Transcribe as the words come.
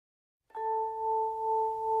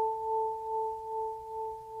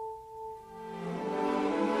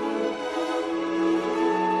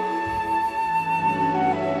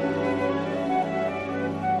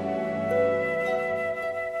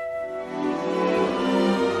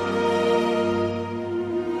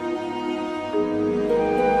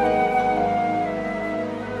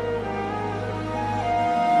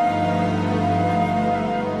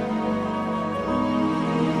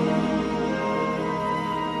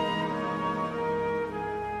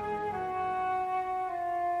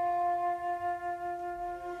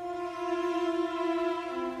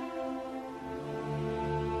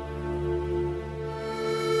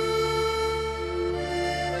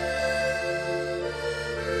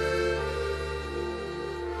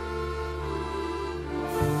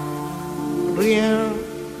rien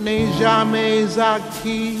n'est jamais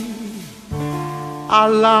acquis à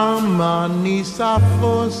l'âme, ni sa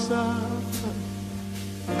force,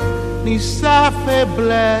 ni sa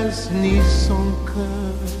faiblesse, ni son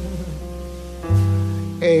cœur.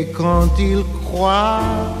 Et quand il croit,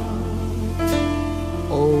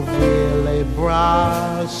 ouvrir les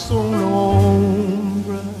bras, son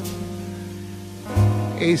ombre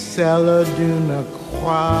et celle d'une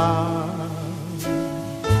croix.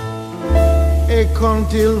 Et quand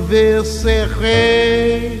il veut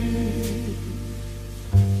serrer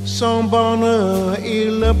son bonheur,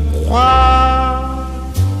 il broie.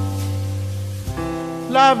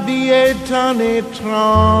 La vie est un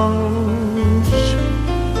étrange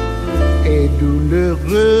et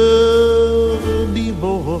douloureux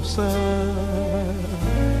divorce.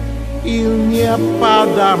 Il n'y a pas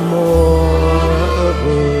d'amour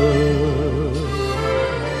heureux.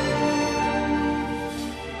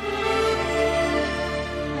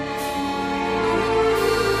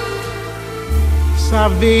 Sa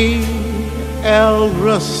vie, elle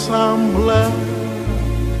ressemble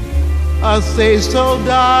à ces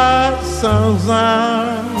soldats sans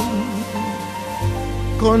âme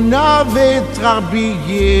qu'on avait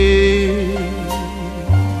habillés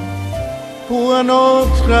pour un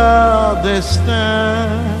autre destin.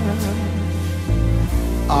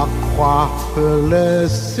 À croire, peut leur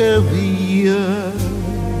servir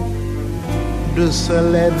de se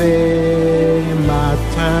lever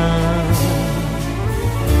matin.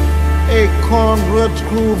 Et qu'on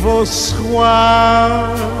retrouve au soir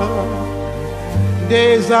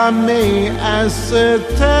des amis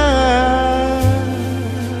incertains.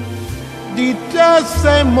 Dites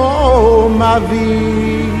ces mots, ma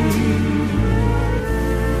vie,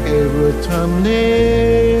 et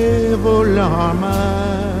retournez vos larmes.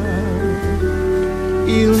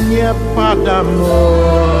 Il n'y a pas d'amour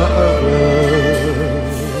heureux.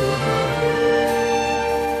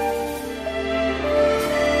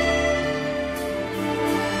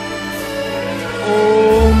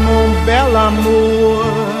 Bel amour,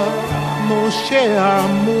 mon cher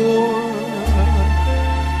amour,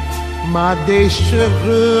 ma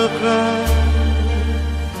déchirure,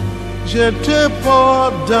 je te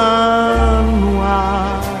porte d'un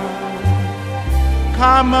noir,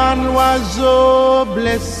 comme un oiseau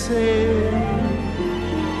blessé.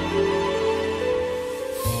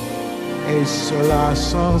 Et cela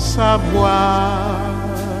sans savoir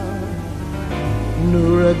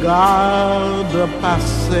nous regarde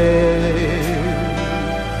passer,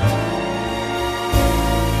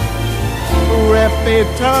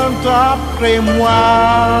 répétant après moi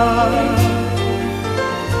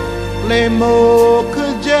les mots que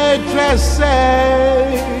j'ai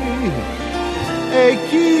tracés et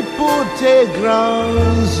qui pour tes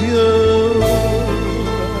grands yeux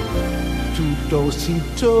tout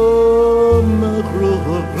aussitôt me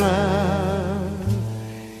rurent.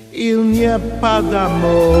 Il n'y a pas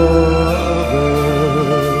d'amour.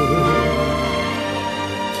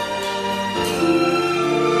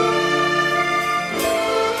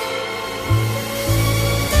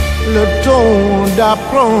 Le temps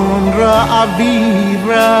d'apprendre à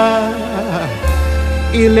vivre,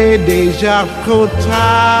 il est déjà trop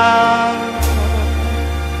tard.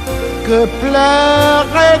 Que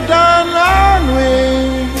pleurer dans la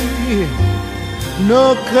nuit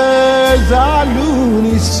nos cœurs à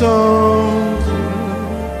l'unisson,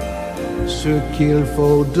 ce qu'il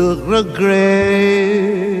faut de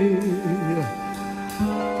regret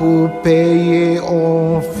pour payer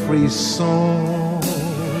en frisson,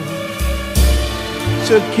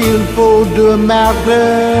 ce qu'il faut de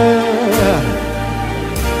malheur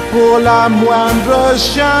pour la moindre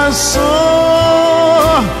chanson,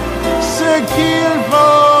 ce qu'il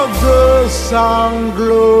faut de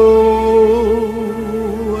sanglots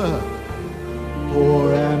pour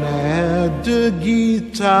un air de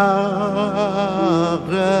guitare.